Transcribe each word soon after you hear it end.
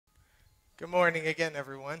Good morning again,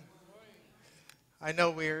 everyone. I know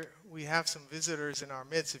we have some visitors in our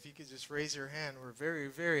midst. If you could just raise your hand, we're very,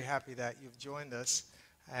 very happy that you've joined us,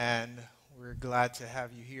 and we're glad to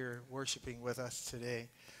have you here worshiping with us today.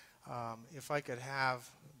 If I could have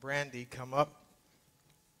Brandy come up,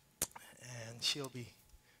 and she'll be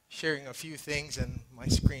sharing a few things, and my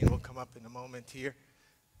screen will come up in a moment here.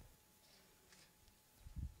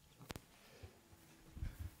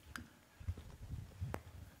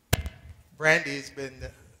 Brandy's been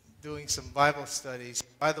doing some Bible studies.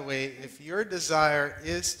 By the way, if your desire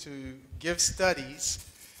is to give studies,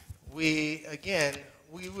 we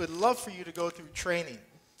would love for you to go through training.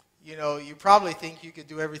 You know, you probably think you could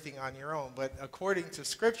do everything on your own, but according to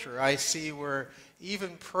Scripture, I see where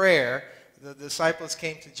even prayer, the disciples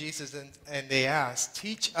came to Jesus and they asked,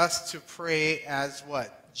 teach us to pray as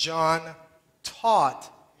what? John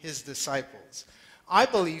taught his disciples. I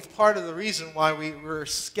believe part of the reason why we were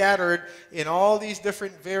scattered in all these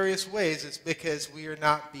different various ways is because we are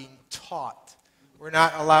not being taught. We're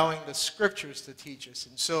not allowing the Scriptures to teach us.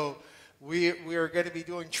 And so we are going to be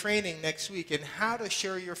doing training next week in how to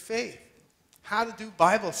share your faith, how to do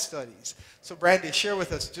Bible studies. So Brandy, share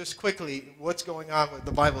with us just quickly what's going on with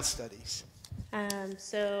the Bible studies.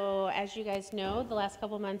 So as you guys know, the last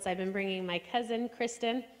couple months I've been bringing my cousin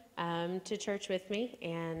Kristen to church with me,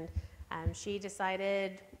 and she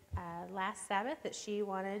decided last Sabbath that she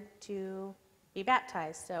wanted to be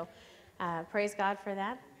baptized. So praise God for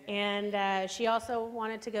that. And she also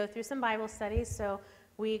wanted to go through some Bible studies. So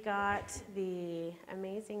we got the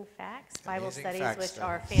Amazing Facts Bible studies, which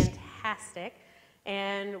are fantastic.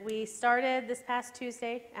 And we started this past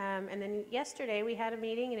Tuesday. And then yesterday we had a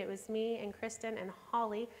meeting, and it was me and Kristen and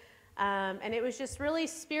Holly. And it was just really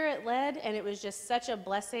Spirit-led, and it was just such a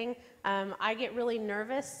blessing. I get really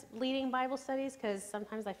nervous leading Bible studies because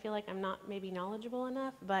sometimes I feel like I'm not maybe knowledgeable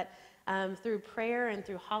enough, but through prayer and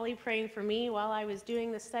through Holly praying for me while I was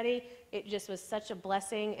doing the study, it just was such a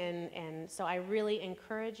blessing, and so I really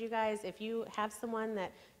encourage you guys, if you have someone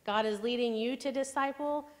that God is leading you to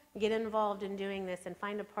disciple, get involved in doing this and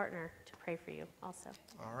find a partner to pray for you also.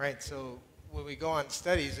 All right, so when we go on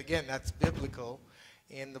studies, again, that's biblical.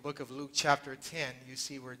 In the book of Luke chapter 10, you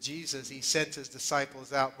see where Jesus, he sent his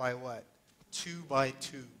disciples out by what? 2 by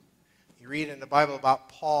 2. You read in the Bible about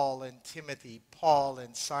Paul and Timothy, Paul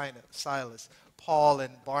and Silas, Paul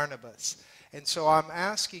and Barnabas. And so I'm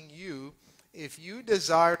asking you, if you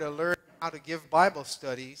desire to learn how to give Bible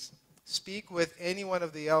studies, speak with any one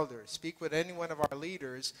of the elders, speak with any one of our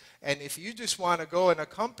leaders, and if you just want to go and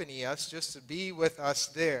accompany us, just to be with us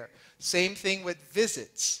there. Same thing with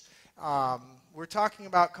visits. We're talking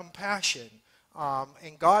about compassion,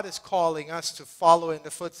 and God is calling us to follow in the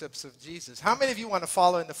footsteps of Jesus. How many of you want to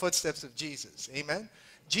follow in the footsteps of Jesus? Amen?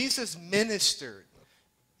 Jesus ministered.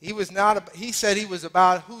 He said he was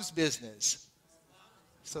about whose business?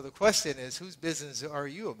 So the question is, whose business are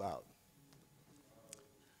you about?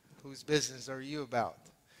 Whose business are you about?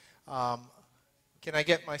 Can I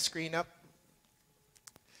get my screen up?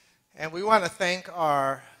 And we want to thank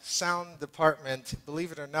our sound department.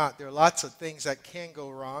 Believe it or not, there are lots of things that can go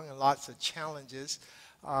wrong and lots of challenges.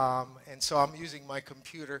 And so I'm using my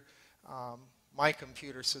computer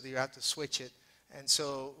so that you have to switch it. And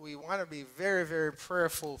so we want to be very, very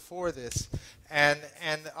prayerful for this. And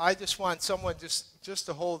I just want someone just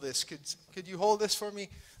to hold this. Could you hold this for me?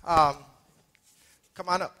 Come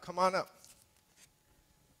on up.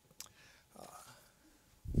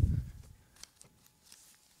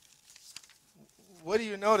 What do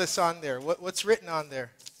you notice on there? What's written on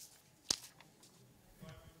there?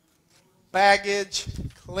 Baggage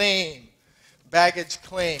claim. Baggage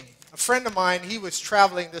claim. A friend of mine, he was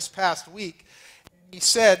traveling this past week. He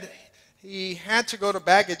said he had to go to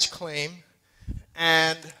baggage claim,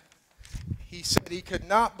 and he said he could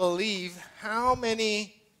not believe how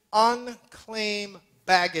many unclaimed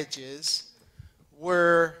baggages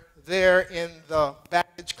were there in the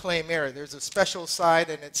baggage claim area. There's a special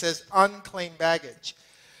side, and it says unclaimed baggage.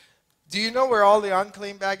 Do you know where all the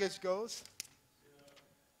unclaimed baggage goes?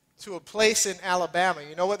 To a place in Alabama.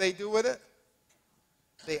 You know what they do with it?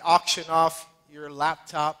 They auction off your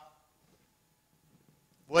laptop,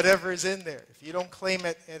 whatever is in there, if you don't claim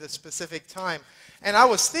it at a specific time. And I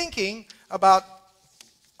was thinking about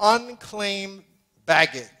unclaimed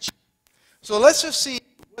baggage. So let's just see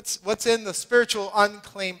what's in the spiritual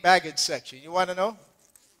unclaimed baggage section. You want to know?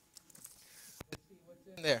 Let's see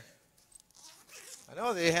what's in there. I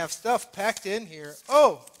know they have stuff packed in here.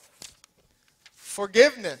 Oh,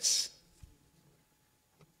 forgiveness.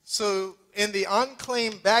 So in the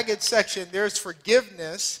unclaimed baggage section, there's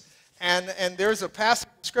forgiveness, and there's a passage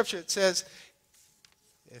of Scripture that says,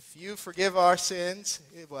 If you forgive our sins,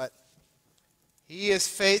 what? He is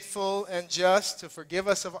faithful and just to forgive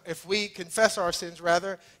us of, if we confess our sins,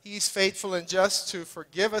 rather, he's faithful and just to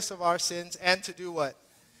forgive us of our sins and to do what?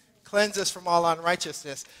 Cleanse us from all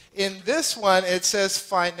unrighteousness. In this one, it says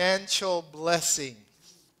financial blessing.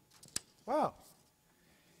 Wow.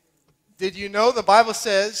 Did you know the Bible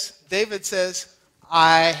says, David says,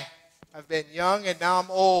 I have been young and now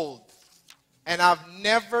I'm old, and I've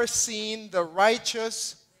never seen the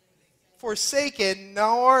righteous forsaken,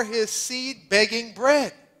 nor his seed begging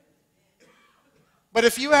bread. But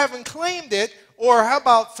if you haven't claimed it, or how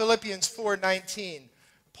about Philippians 4:19?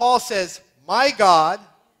 Paul says, my God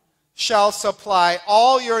shall supply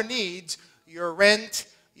all your needs, your rent,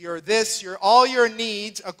 your this, all your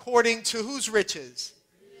needs, according to whose riches?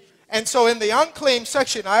 And so in the unclaimed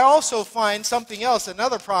section, I also find something else,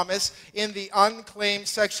 another promise in the unclaimed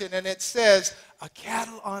section, and it says, a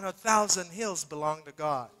cattle on 1,000 hills belong to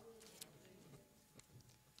God.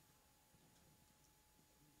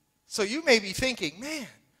 So you may be thinking, man,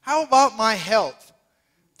 how about my health?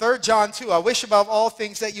 3 John 2, I wish above all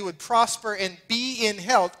things that you would prosper and be in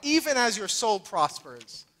health, even as your soul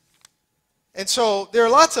prospers. And so there are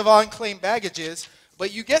lots of unclaimed baggages,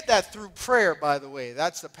 but you get that through prayer, by the way.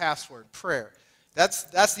 That's the password, prayer.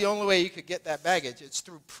 That's the only way you could get that baggage. It's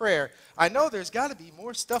through prayer. I know there's got to be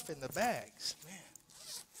more stuff in the bags. Man,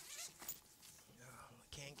 no,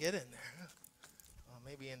 I can't get in there. Huh? Well,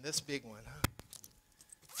 maybe in this big one, huh?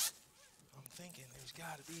 I'm thinking there's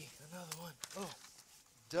got to be another one. Oh,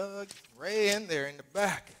 dug right in there in the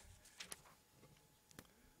back.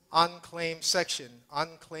 Unclaimed section,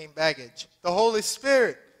 unclaimed baggage. The Holy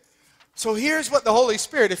Spirit. So here's what the Holy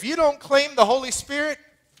Spirit, if you don't claim the Holy Spirit,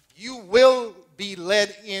 you will be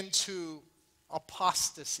led into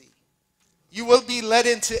apostasy. You will be led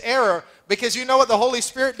into error, because you know what the Holy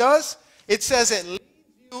Spirit does? It says it leads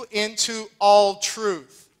you into all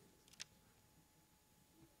truth.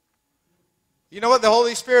 You know what the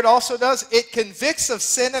Holy Spirit also does? It convicts of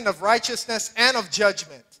sin and of righteousness and of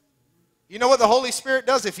judgment. You know what the Holy Spirit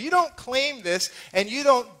does? If you don't claim this and you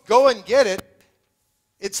don't go and get it,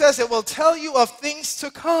 it says it will tell you of things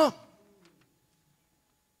to come.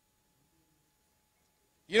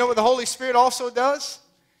 You know what the Holy Spirit also does?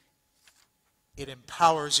 It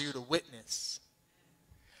empowers you to witness.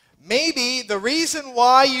 Maybe the reason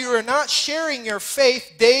why you are not sharing your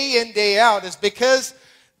faith day in, day out is because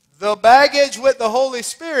the baggage with the Holy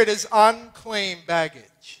Spirit is unclaimed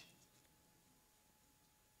baggage.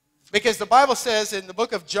 Because the Bible says in the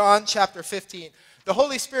book of John chapter 15, the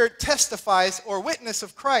Holy Spirit testifies or witness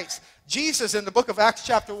of Christ. Jesus in the book of Acts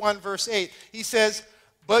chapter 1 verse 8, he says,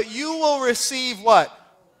 but you will receive what?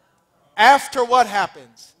 After what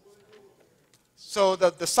happens? So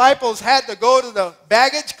the disciples had to go to the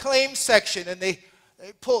baggage claim section and they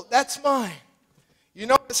pulled, that's mine. You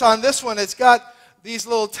notice on this one it's got these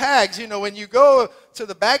little tags. You know, when you go to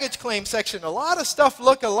the baggage claim section, a lot of stuff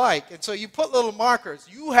look alike. And so you put little markers.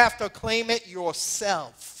 You have to claim it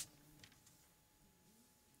yourself.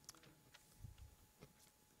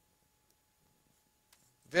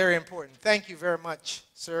 Very important. Thank you very much,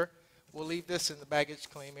 sir. We'll leave this in the baggage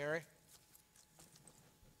claim area.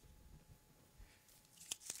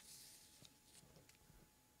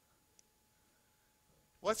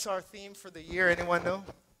 What's our theme for the year? Anyone know?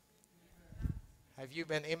 Have you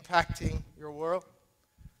been impacting your world?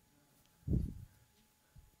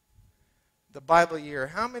 The Bible year.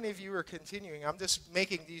 How many of you are continuing? I'm just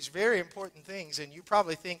making these very important things, and you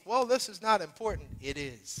probably think, well, this is not important. It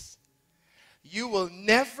is. You will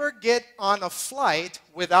never get on a flight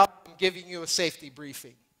without giving you a safety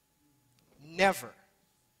briefing. Never.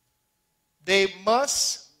 They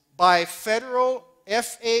must, by federal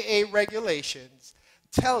FAA regulations,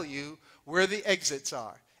 tell you where the exits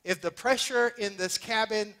are. If the pressure in this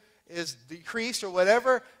cabin is decreased or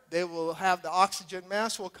whatever, they will have the oxygen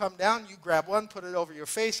mask will come down. You grab one, put it over your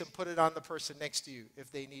face, and put it on the person next to you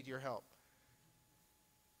if they need your help.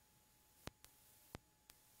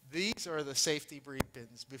 These are the safety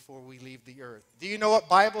briefings before we leave the earth. Do you know what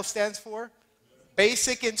Bible stands for?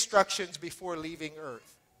 Basic instructions before leaving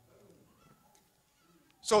earth.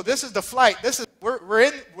 So this is the flight. This is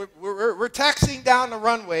we're taxiing down the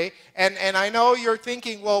runway, and I know you're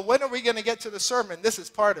thinking, well, when are we going to get to the sermon? This is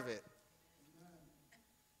part of it.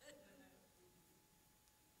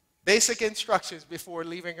 Basic instructions before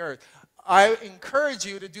leaving earth. I encourage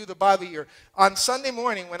you to do the Bible year. On Sunday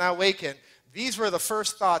morning when I awakened, these were the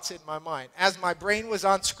first thoughts in my mind. As my brain was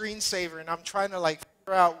on screensaver and I'm trying to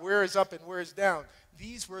figure out where is up and where is down,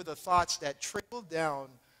 these were the thoughts that trickled down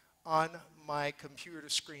on my computer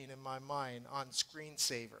screen in my mind on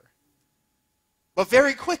screensaver. But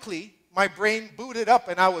very quickly, my brain booted up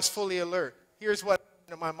and I was fully alert. Here's what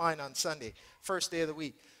came to my mind on Sunday, first day of the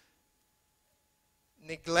week.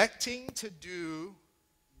 Neglecting to do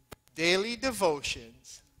daily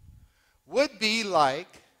devotions would be like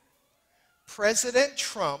President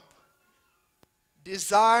Trump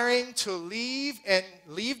desiring to leave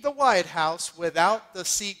the White House without the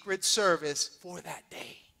Secret Service for that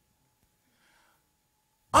day.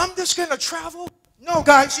 I'm just going to travel. No,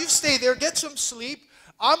 guys, you stay there, get some sleep.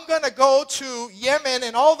 I'm going to go to Yemen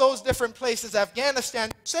and all those different places,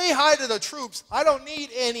 Afghanistan. Say hi to the troops. I don't need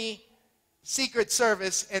any Secret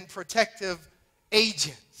Service and protective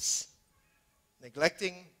agents.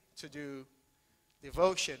 Neglecting to do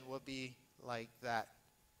devotion will be like that.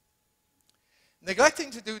 Neglecting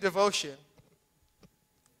to do devotion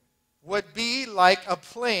would be like a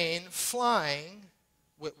plane flying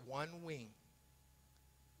with one wing.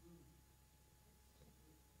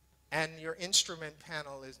 And your instrument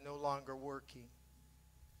panel is no longer working.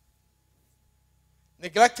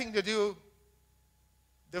 Neglecting to do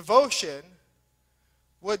devotion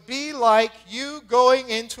would be like you going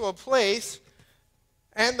into a place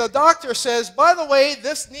and the doctor says, by the way,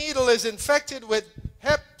 this needle is infected with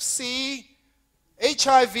Hep C,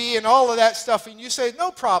 HIV, and all of that stuff. And you say,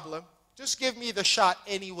 no problem. Just give me the shot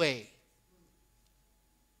anyway.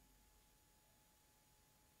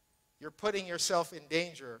 You're putting yourself in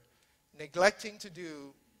danger. Neglecting to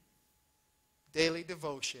do daily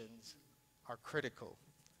devotions are critical.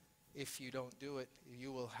 If you don't do it,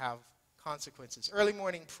 you will have consequences. Early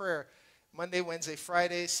morning prayer, Monday, Wednesday,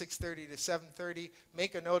 Friday, 6:30 to 7:30.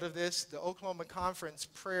 Make a note of this. The Oklahoma Conference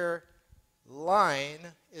prayer line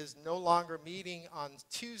is no longer meeting on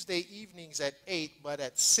Tuesday evenings at 8, but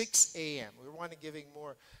at 6 a.m. We want to giving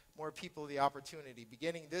more people the opportunity,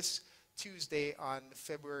 beginning this Tuesday on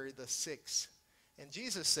February the 6th. And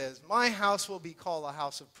Jesus says, my house will be called a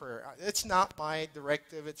house of prayer. It's not my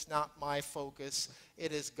directive. It's not my focus.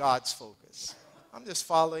 It is God's focus. I'm just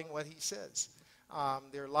following what he says.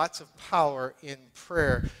 There are lots of power in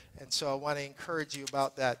prayer, and so I want to encourage you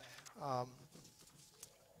about that.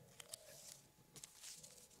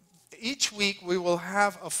 Each week we will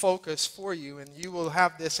have a focus for you, and you will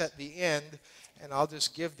have this at the end, and I'll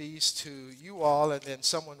just give these to you all, and then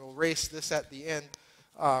someone will race this at the end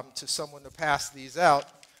to someone to pass these out.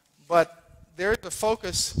 But there's a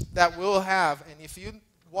focus that we'll have, and if you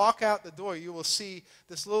walk out the door, you will see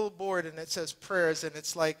this little board, and it says prayers, and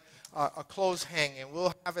it's like a clothes hanging.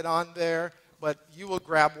 We'll have it on there, but you will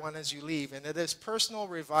grab one as you leave. And it is personal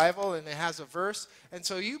revival, and it has a verse. And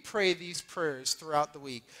so you pray these prayers throughout the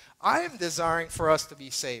week. I am desiring for us to be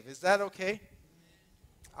saved. Is that okay?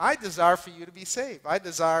 I desire for you to be saved. I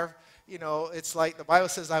desire, it's like the Bible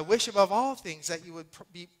says, I wish above all things that you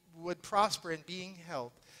would prosper in being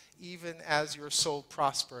health, even as your soul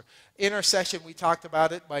prosper. Intercession, we talked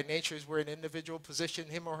about it. By nature, is where an individual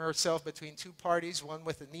positions him or herself between two parties, one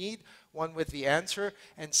with a need, one with the answer,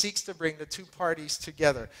 and seeks to bring the two parties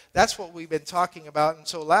together. That's what we've been talking about. And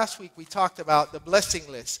so last week we talked about the blessing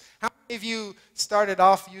list. How many of you started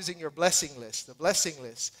off using your blessing list? The blessing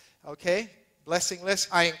list, okay? Blessing list.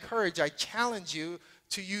 I challenge you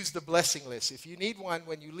to use the blessing list. If you need one,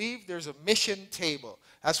 when you leave, there's a mission table.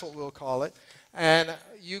 That's what we'll call it. And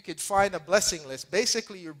you could find a blessing list.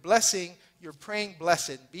 Basically, you're praying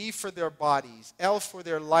blessing. B for their bodies. L for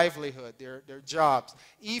their livelihood, their jobs.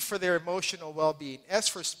 E for their emotional well-being. S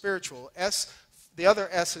for spiritual. The other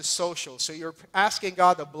S is social. So you're asking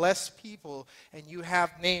God to bless people, and you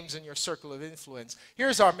have names in your circle of influence.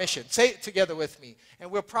 Here's our mission. Say it together with me.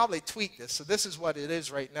 And we'll probably tweak this. So this is what it is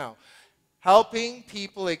right now. Helping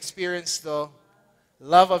people experience the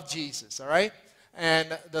love of Jesus, all right?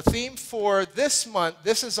 And the theme for this month,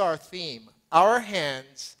 this is our theme. Our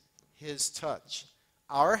hands, his touch.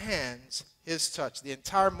 Our hands, his touch. The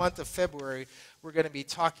entire month of February, we're going to be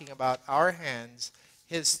talking about our hands,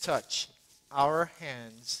 his touch. Our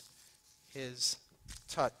hands, his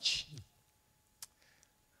touch.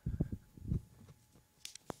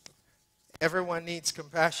 Everyone needs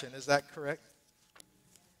compassion, is that correct?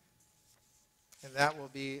 And that will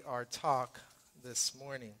be our talk this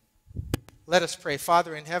morning. Let us pray.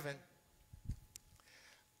 Father in heaven,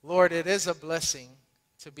 Lord, it is a blessing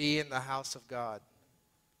to be in the house of God.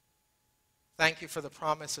 Thank you for the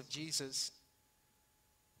promise of Jesus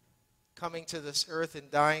coming to this earth and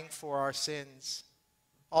dying for our sins.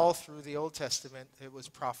 All through the Old Testament, it was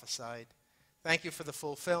prophesied. Thank you for the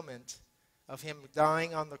fulfillment of him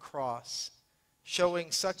dying on the cross,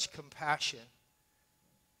 showing such compassion.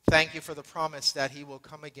 Thank you for the promise that he will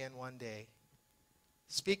come again one day.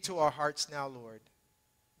 Speak to our hearts now, Lord.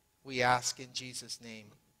 We ask in Jesus' name.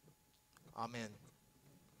 Amen.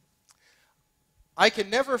 I can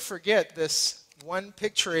never forget this one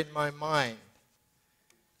picture in my mind.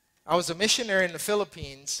 I was a missionary in the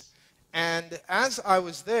Philippines, and as I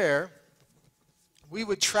was there, we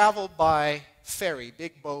would travel by ferry,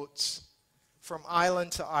 big boats, from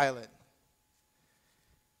island to island.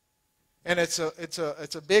 And it's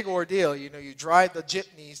a big ordeal. You know, you drive the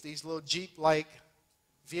jeepneys, these little Jeep-like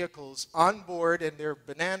vehicles on board, and there are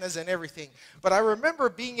bananas and everything. But I remember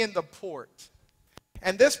being in the port.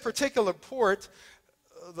 And this particular port,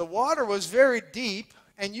 the water was very deep,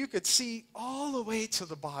 and you could see all the way to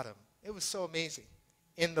the bottom. It was so amazing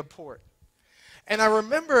in the port. And I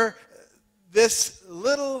remember this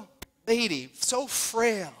little lady, so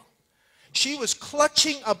frail. She was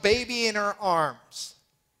clutching a baby in her arms.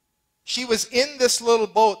 She was in this little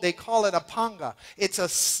boat. They call it a panga. It's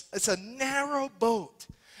a narrow boat.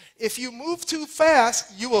 If you move too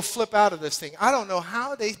fast, you will flip out of this thing. I don't know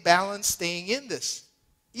how they balance staying in this,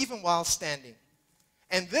 even while standing.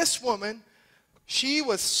 And this woman, she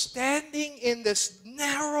was standing in this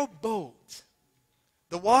narrow boat.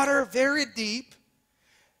 The water very deep.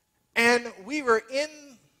 And we were in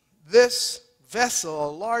this vessel,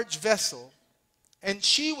 a large vessel. And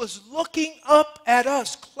she was looking up at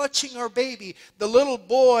us, clutching her baby. The little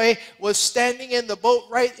boy was standing in the boat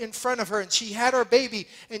right in front of her, and she had her baby,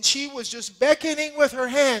 and she was just beckoning with her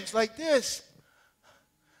hands like this,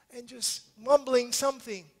 and just mumbling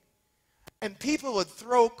something. And people would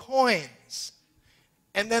throw coins.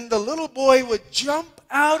 And then the little boy would jump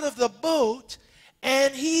out of the boat,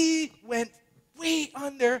 and he went way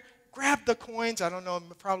under, grabbed the coins. I don't know,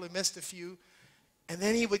 probably missed a few. And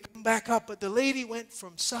then he would come back up, but the lady went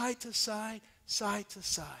from side to side, side to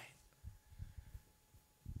side.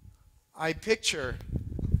 I picture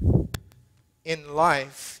in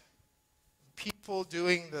life people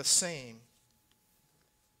doing the same,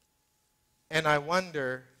 and I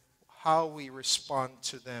wonder how we respond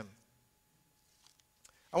to them.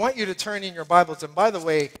 I want you to turn in your Bibles, and by the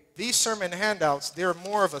way, these sermon handouts, they're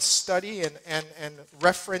more of a study and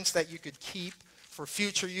reference that you could keep for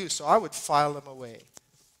future use, so I would file them away.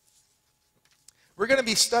 We're going to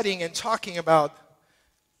be studying and talking about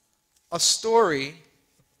a story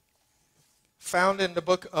found in the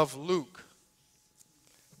book of Luke.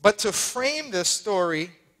 But to frame this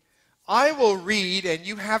story, I will read, and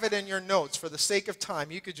you have it in your notes for the sake of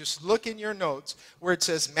time. You could just look in your notes where it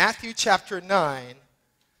says Matthew chapter 9,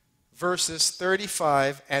 verses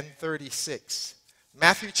 35 and 36.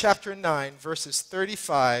 Matthew chapter 9, verses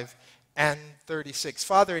 35 and 36.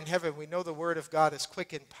 Father in heaven, we know the word of God is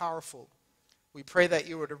quick and powerful. We pray that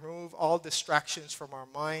you would remove all distractions from our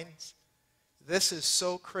minds. This is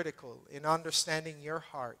so critical in understanding your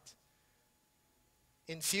heart.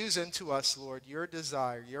 Infuse into us, Lord, your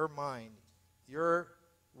desire, your mind, your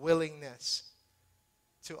willingness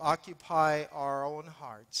to occupy our own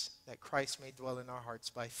hearts, that Christ may dwell in our hearts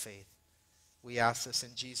by faith. We ask this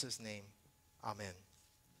in Jesus' name. Amen.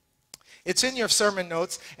 It's in your sermon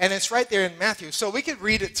notes, and it's right there in Matthew, so we could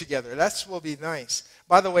read it together. That will be nice.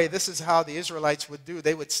 By the way, this is how the Israelites would do.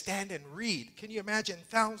 They would stand and read. Can you imagine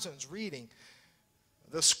thousands reading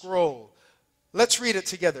the scroll? Let's read it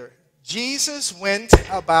together. Jesus went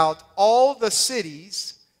about all the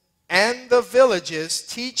cities and the villages,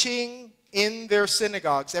 teaching in their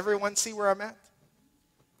synagogues. Everyone see where I'm at?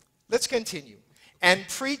 Let's continue. And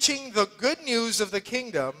preaching the good news of the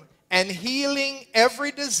kingdom, and healing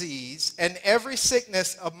every disease and every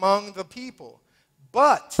sickness among the people.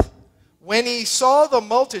 But when he saw the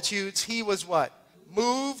multitudes, he was what?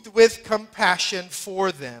 Moved with compassion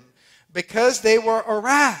for them, because they were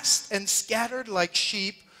harassed and scattered like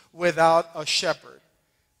sheep without a shepherd.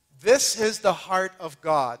 This is the heart of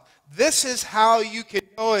God. This is how you can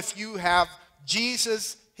know if you have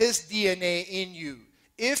Jesus, his DNA in you.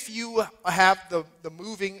 If you have the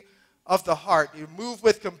moving of the heart, you move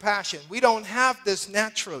with compassion. We don't have this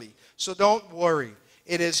naturally, so don't worry.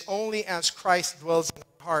 It is only as Christ dwells in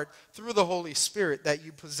our heart through the Holy Spirit that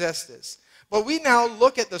you possess this. But we now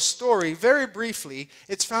look at the story very briefly.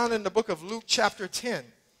 It's found in the book of Luke chapter 10.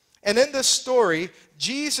 And in this story,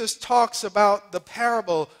 Jesus talks about the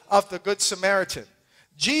parable of the Good Samaritan.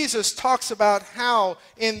 Jesus talks about how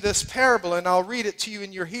in this parable, and I'll read it to you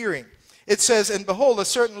in your hearing. It says, and behold, a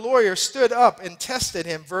certain lawyer stood up and tested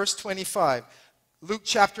him, verse 25, Luke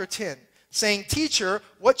chapter 10, saying, Teacher,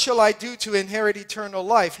 what shall I do to inherit eternal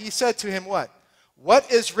life? He said to him, what? What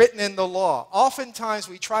is written in the law? Oftentimes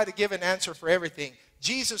we try to give an answer for everything.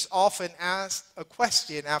 Jesus often asked a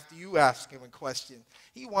question after you ask him a question.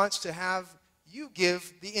 He wants to have you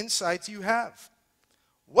give the insights you have.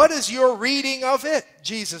 What is your reading of it?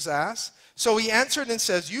 Jesus asked. So he answered and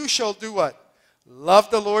says, you shall do what? Love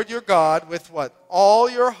the Lord your God with what? All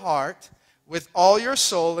your heart, with all your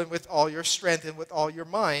soul, and with all your strength, and with all your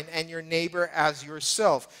mind, and your neighbor as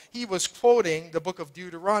yourself. He was quoting the book of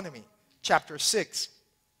Deuteronomy, chapter 6.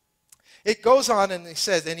 It goes on and he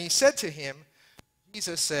says, and he said to him,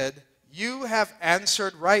 Jesus said, you have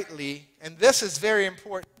answered rightly, and this is very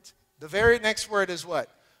important. The very next word is what?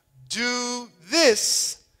 Do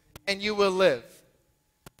this, and you will live.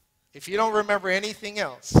 If you don't remember anything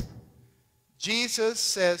else, Jesus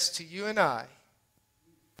says to you and I,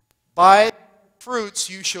 by fruits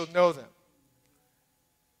you shall know them.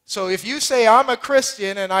 So if you say, I'm a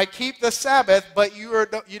Christian and I keep the Sabbath, but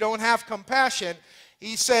you don't have compassion,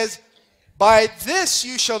 he says, by this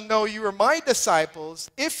you shall know you are my disciples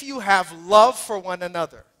if you have love for one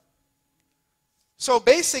another. So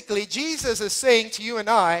basically, Jesus is saying to you and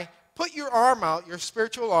I, put your arm out, your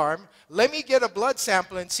spiritual arm, let me get a blood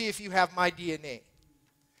sample and see if you have my DNA.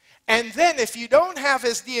 And then if you don't have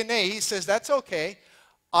his DNA, he says, that's okay.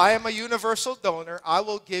 I am a universal donor. I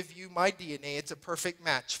will give you my DNA. It's a perfect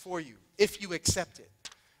match for you if you accept it.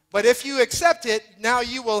 But if you accept it, now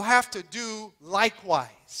you will have to do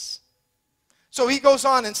likewise. So he goes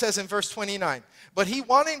on and says in verse 29, but he,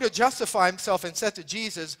 wanting to justify himself, and said to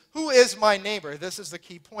Jesus, who is my neighbor? This is the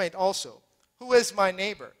key point also. Who is my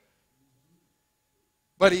neighbor?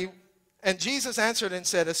 And Jesus answered and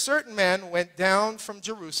said, a certain man went down from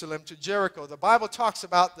Jerusalem to Jericho. The Bible talks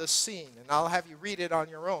about this scene, and I'll have you read it on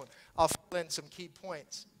your own. I'll fill in some key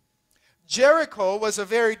points. Jericho was a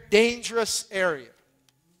very dangerous area.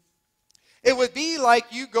 It would be like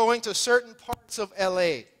you going to certain parts of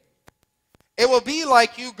LA. It will be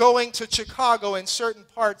like you going to Chicago, in certain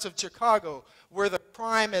parts of Chicago where the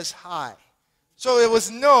crime is high. So it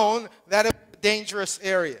was known that it was a dangerous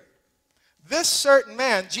area. This certain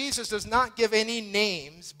man, Jesus does not give any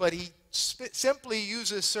names, but he simply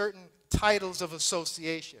uses certain titles of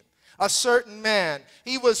association. A certain man,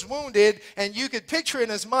 he was wounded, and you could picture in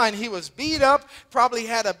his mind, he was beat up, probably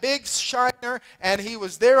had a big shiner, and he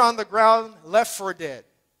was there on the ground, left for dead.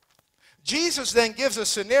 Jesus then gives a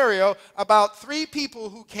scenario about 3 people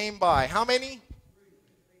who came by. How many?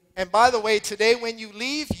 And by the way, today when you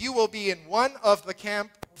leave, you will be in one of the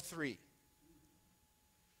camp of 3.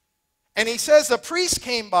 And he says the priest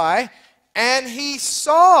came by, and he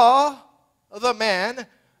saw the man,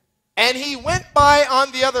 and he went by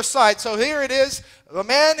on the other side. So here it is. The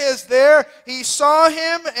man is there. He saw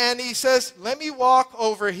him, and he says, let me walk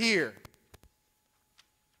over here.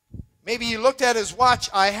 Maybe he looked at his watch.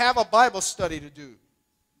 I have a Bible study to do.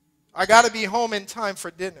 I got to be home in time for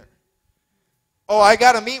dinner. Oh, I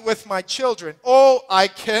got to meet with my children. Oh, I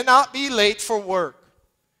cannot be late for work.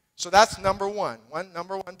 So that's number one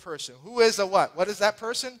person. Who is a what? What is that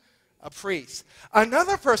person? A priest.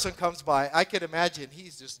 Another person comes by. I can imagine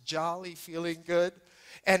he's just jolly, feeling good.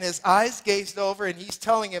 And his eyes gazed over, and he's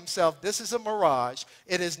telling himself, this is a mirage.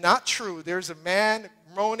 It is not true. There's a man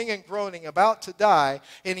moaning and groaning, about to die,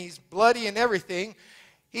 and he's bloody and everything.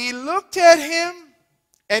 He looked at him,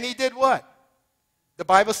 and he did what? The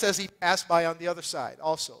Bible says he passed by on the other side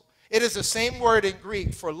also. It is the same word in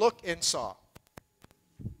Greek for look and saw.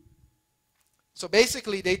 So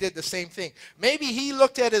basically, they did the same thing. Maybe he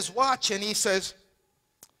looked at his watch and he says,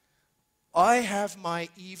 I have my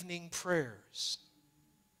evening prayers.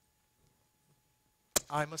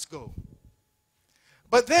 I must go.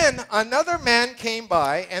 But then another man came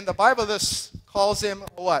by, and the Bible calls him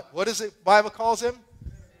what? What does the Bible calls him?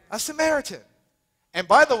 A Samaritan. And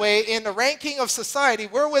by the way, in the ranking of society,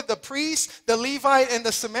 where would the priest, the Levite, and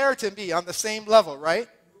the Samaritan be? On the same level, right?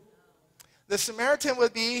 The Samaritan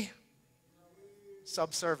would be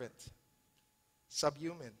subservient,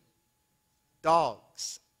 subhuman,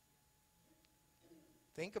 dogs.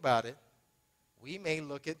 Think about it. We may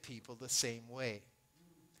look at people the same way.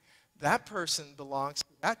 That person belongs to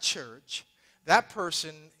that church. That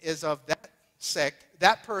person is of that sect.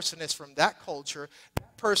 That person is from that culture.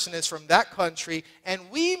 That person is from that country. And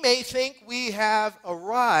we may think we have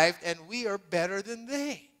arrived and we are better than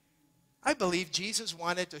they. I believe Jesus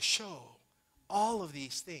wanted to show all of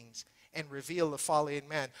these things and reveal the folly in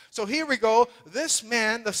man. So here we go. This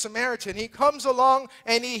man, the Samaritan, he comes along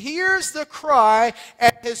and he hears the cry,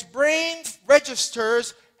 and his brain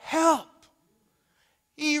registers, help.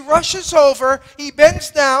 He rushes over, he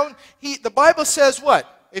bends down. The Bible says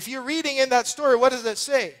what? If you're reading in that story, what does it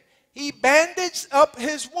say? He bandaged up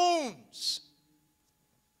his wounds.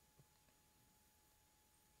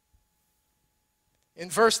 In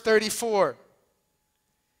verse 34.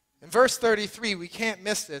 In verse 33, we can't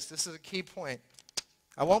miss this. This is a key point.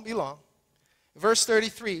 I won't be long. Verse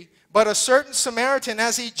 33, but a certain Samaritan,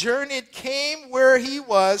 as he journeyed, came where he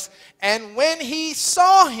was, and when he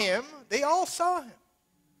saw him, they all saw him.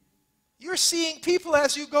 You're seeing people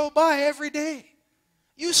as you go by every day.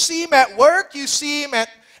 You see him at work, you see him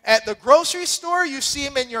at the grocery store, you see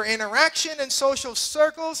him in your interaction in social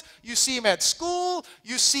circles, you see him at school,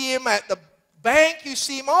 you see him at the bank, you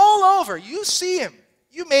see him all over. You see him.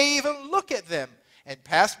 You may even look at them and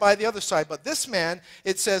pass by the other side. But this man,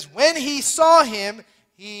 it says, when he saw him,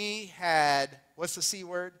 he had, what's the C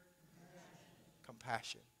word?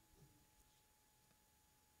 Compassion.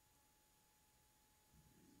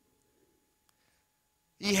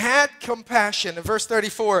 He had compassion. In verse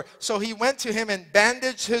 34, so he went to him and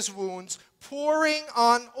bandaged his wounds, pouring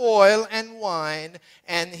on oil and wine,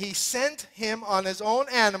 and he sent him on his own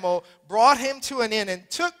animal, brought him to an inn, and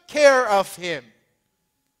took care of him.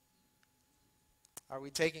 Are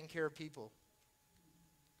we taking care of people?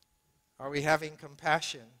 Are we having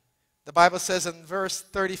compassion? The Bible says in verse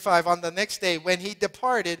 35, on the next day when he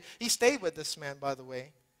departed, he stayed with this man, by the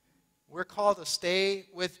way. We're called to stay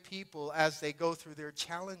with people as they go through their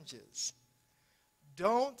challenges.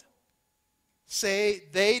 Don't say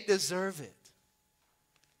they deserve it.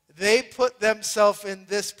 They put themselves in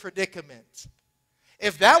this predicament.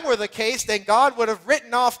 If that were the case, then God would have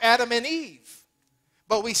written off Adam and Eve.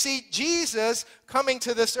 But we see Jesus coming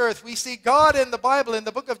to this earth. We see God in the Bible, in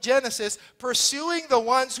the book of Genesis, pursuing the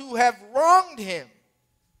ones who have wronged him.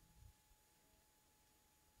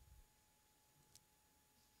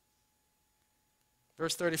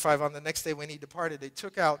 Verse 35, on the next day when he departed, they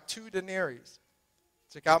took out 2 denarii.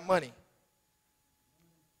 Took out money.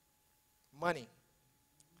 Money.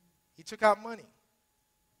 He took out money.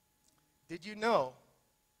 Did you know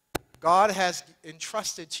God has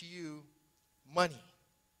entrusted to you money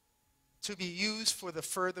to be used for the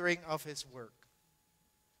furthering of his work?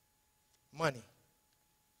 Money.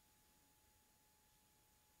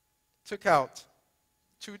 Took out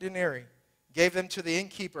 2 denarii. Gave them to the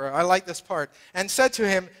innkeeper. I like this part. And said to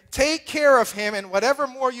him, take care of him, and whatever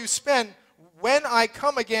more you spend, when I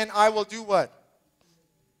come again, I will do what?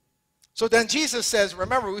 So then Jesus says,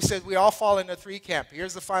 remember we said we all fall into 3 camps.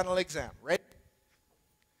 Here's the final exam, right?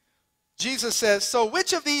 Jesus says, so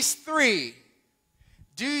which of these 3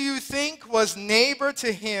 do you think was neighbor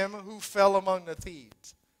to him who fell among the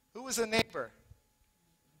thieves? Who was a neighbor?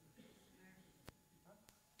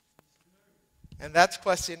 And that's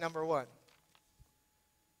question number 1.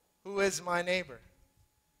 Who is my neighbor?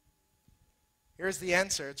 Here's the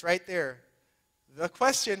answer. It's right there. The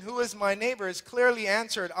question, who is my neighbor, is clearly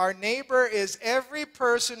answered. Our neighbor is every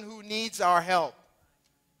person who needs our help.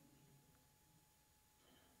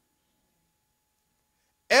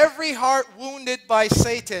 Every heart wounded by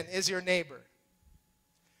Satan is your neighbor.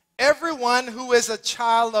 Everyone who is a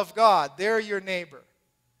child of God, they're your neighbor.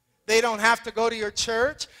 They don't have to go to your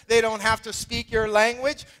church. They don't have to speak your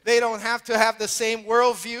language. They don't have to have the same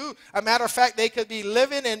worldview. A matter of fact, they could be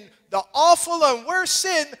living in the awful and worst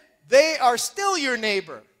sin. They are still your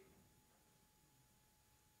neighbor.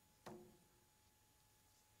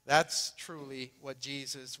 That's truly what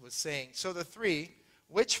Jesus was saying. So the 3,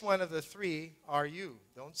 which one of the 3 are you?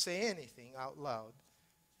 Don't say anything out loud.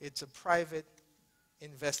 It's a private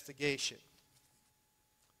investigation.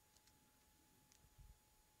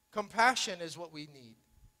 Compassion is what we need.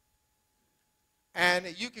 And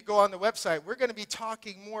you could go on the website. We're going to be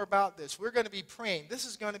talking more about this. We're going to be praying. This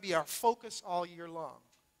is going to be our focus all year long.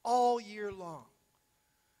 All year long.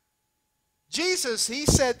 Jesus, he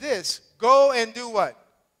said this, go and do what?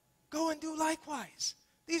 Go and do likewise.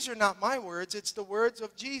 These are not my words. It's the words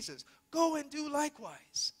of Jesus. Go and do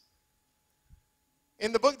likewise.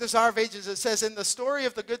 In the book Desire of Ages, it says, in the story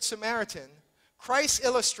of the Good Samaritan, Christ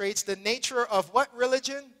illustrates the nature of what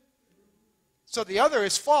religion? So the other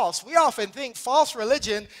is false. We often think false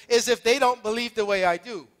religion is if they don't believe the way I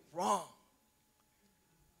do. Wrong.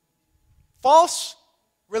 False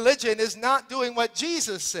religion is not doing what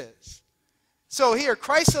Jesus says. So here,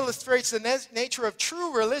 Christ illustrates the nature of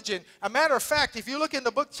true religion. A matter of fact, if you look in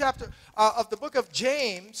the book of the book of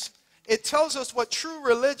James, it tells us what true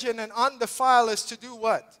religion and undefiled is to do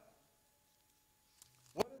what?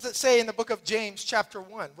 What does it say in the book of James chapter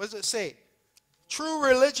 1? What does it say? True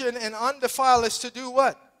religion and undefiled is to do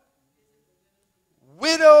what?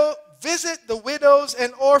 Visit the widows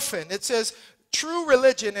and orphan. It says, true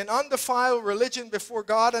religion and undefiled religion before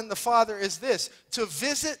God and the Father is this, to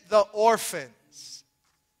visit the orphans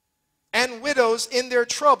and widows in their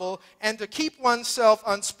trouble and to keep oneself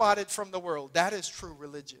unspotted from the world. That is true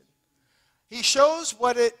religion. He shows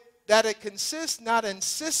that it consists not in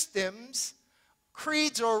systems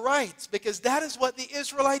creeds or rites, because that is what the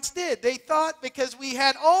Israelites did. They thought because we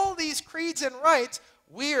had all these creeds and rites,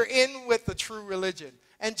 we are in with the true religion.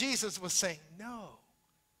 And Jesus was saying, no.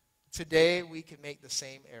 Today we can make the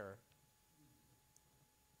same error.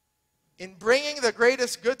 In bringing the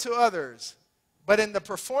greatest good to others, but in the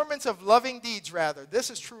performance of loving deeds rather, this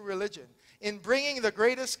is true religion. In bringing the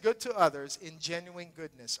greatest good to others in genuine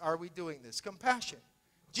goodness. Are we doing this? Compassion.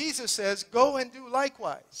 Jesus says, go and do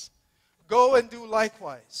likewise. Go and do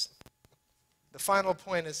likewise. The final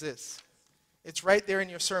point is this. It's right there in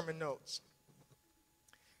your sermon notes.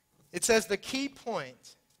 It says the key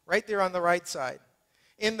point, right there on the right side.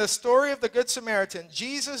 In the story of the Good Samaritan,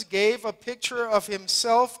 Jesus gave a picture of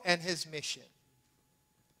himself and his mission.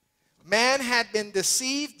 Man had been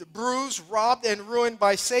deceived, bruised, robbed, and ruined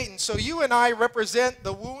by Satan. So you and I represent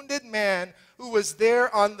the wounded man who was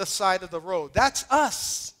there on the side of the road. That's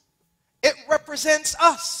us. It represents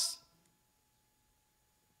us.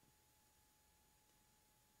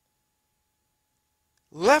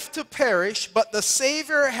 Left to perish, but the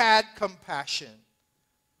Savior had compassion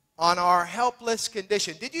on our helpless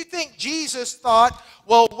condition. Did you think Jesus thought,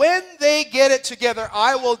 well, when they get it together,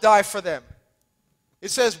 I will die for them?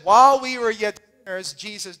 It says, while we were yet sinners,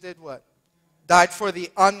 Jesus did what? Died for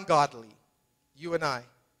the ungodly, you and I.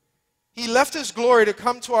 He left his glory to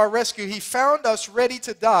come to our rescue. He found us ready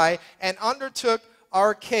to die and undertook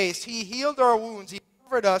our case. He healed our wounds. He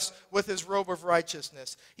covered us with his robe of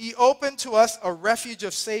righteousness. He opened to us a refuge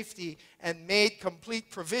of safety and made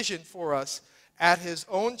complete provision for us. At his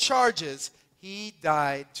own charges, he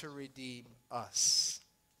died to redeem us.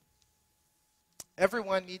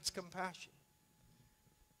 Everyone needs compassion.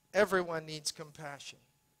 Everyone needs compassion.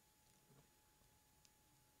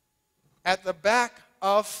 At the back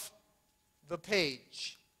of the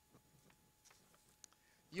page,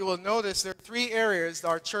 you will notice there are 3 areas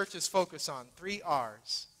our church is focused on. 3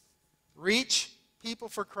 R's. Reach people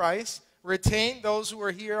for Christ, retain those who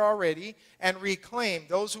are here already, and reclaim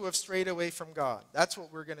those who have strayed away from God. That's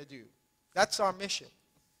what we're going to do. That's our mission.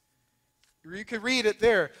 You could read it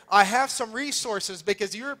there. I have some resources,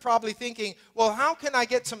 because you're probably thinking, well, how can I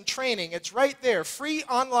get some training? It's right there. Free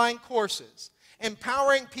online courses.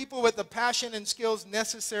 Empowering people with the passion and skills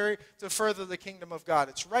necessary to further the kingdom of God.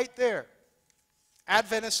 It's right there.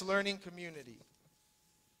 Adventist Learning Community.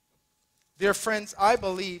 Dear friends, I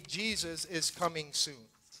believe Jesus is coming soon.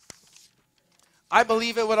 I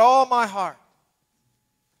believe it with all my heart.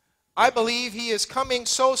 I believe he is coming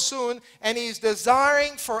so soon, and he's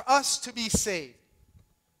desiring for us to be saved.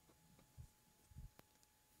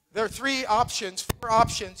 There are 4 options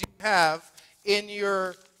you have in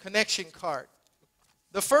your connection card.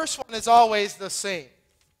 The first one is always the same.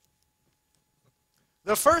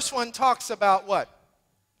 The first one talks about what?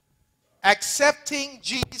 Accepting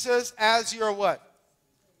Jesus as your what?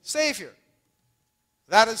 Savior.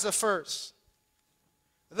 That is the first.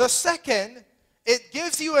 The second, it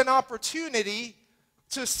gives you an opportunity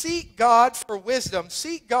to seek God for wisdom.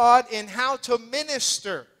 Seek God in how to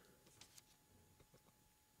minister.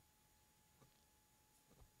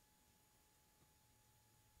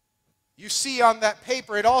 You see on that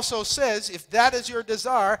paper, it also says, if that is your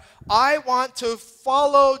desire, I want to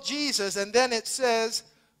follow Jesus. And then it says,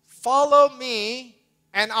 follow me,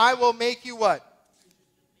 and I will make you what?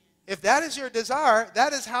 If that is your desire,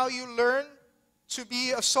 that is how you learn to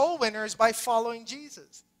be a soul winner, is by following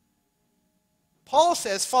Jesus. Paul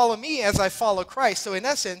says, follow me as I follow Christ. So in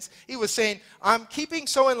essence, he was saying, I'm keeping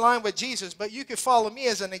so in line with Jesus, but you could follow me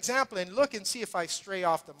as an example and look and see if I stray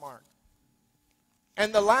off the mark.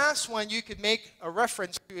 And the last one you could make a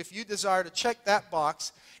reference to, if you desire to check that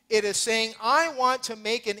box, it is saying, I want to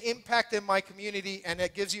make an impact in my community, and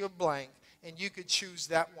it gives you a blank, and you could choose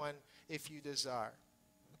that one if you desire.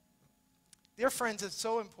 Dear friends, it's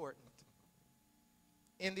so important.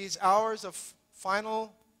 In these hours of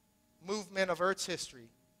final movement of Earth's history,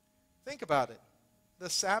 think about it. The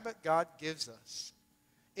Sabbath God gives us.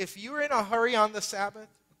 If you're in a hurry on the Sabbath,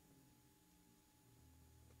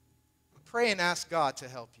 pray and ask God to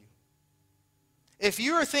help you. If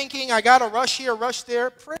you're thinking, I got to rush here, rush there,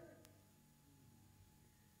 pray.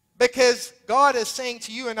 Because God is saying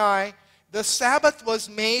to you and I, the Sabbath was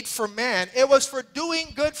made for man. It was for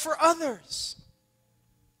doing good for others.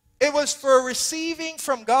 It was for receiving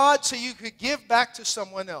from God so you could give back to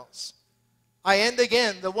someone else. I end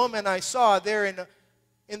again, the woman I saw there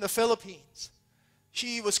in the Philippines.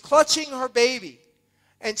 She was clutching her baby,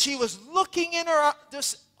 and she was looking in her,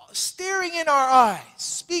 just staring in our eyes,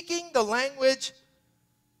 speaking the language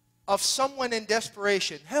of someone in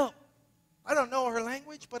desperation. Help. I don't know her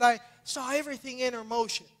language, but I saw everything in her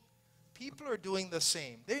motion. people are doing the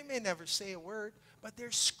same. They may never say a word, but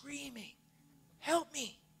they're screaming, help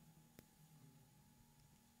me.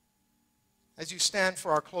 As you stand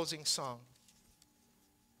for our closing song,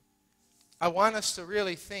 I want us to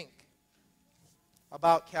really think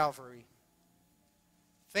about Calvary.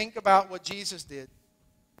 Think about what Jesus did.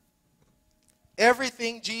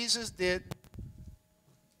 Everything Jesus did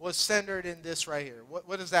was centered in this right here.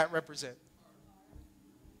 What does that represent?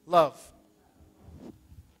 Love.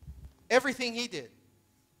 Everything he did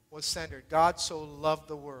was centered. God so loved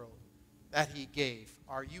the world that he gave.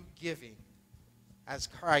 Are you giving as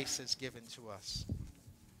Christ has given to us?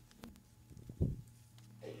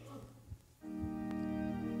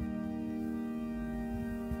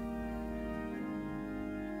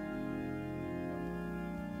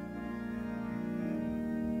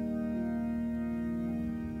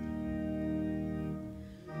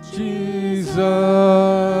 Jesus,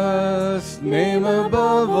 name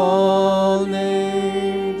above all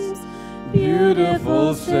names,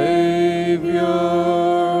 beautiful Savior,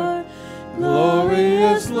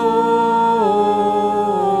 glorious Lord,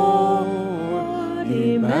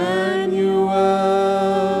 Emmanuel,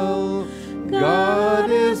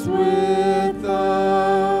 God is with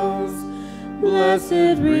us,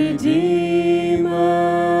 blessed Redeemer,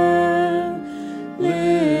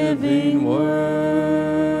 living Word.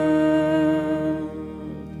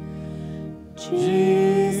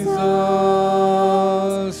 Jesus,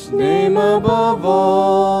 name above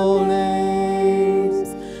all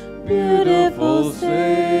names, beautiful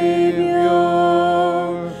Savior,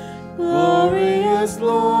 glorious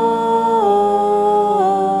Lord,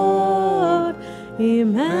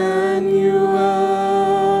 Emmanuel,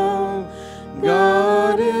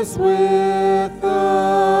 God is with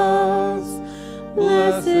us,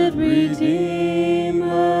 blessed Redeemer,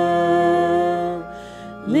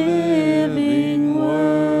 living Word.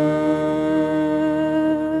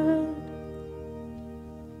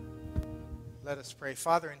 Let us pray.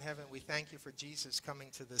 Father in heaven, we thank you for Jesus coming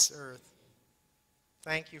to this earth.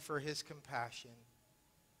 Thank you for his compassion.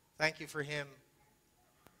 Thank you for him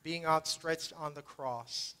being outstretched on the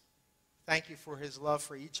cross. Thank you for his love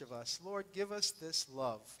for each of us. Lord, give us this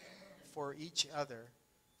love for each other,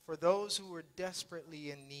 for those who are desperately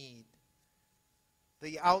in need,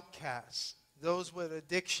 the outcasts, those with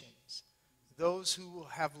addictions, those who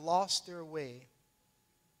have lost their way.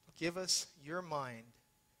 Give us your mind.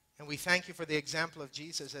 And we thank you for the example of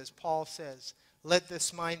Jesus, as Paul says, let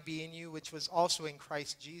this mind be in you, which was also in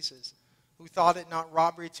Christ Jesus, who thought it not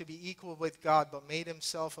robbery to be equal with God, but made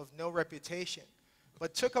himself of no reputation,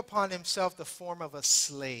 but took upon himself the form of a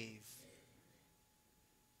slave.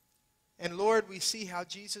 And Lord, we see how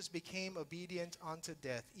Jesus became obedient unto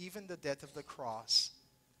death, even the death of the cross.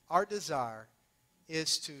 Our desire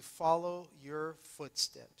is to follow your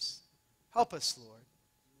footsteps. Help us, Lord.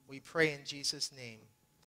 We pray in Jesus' name.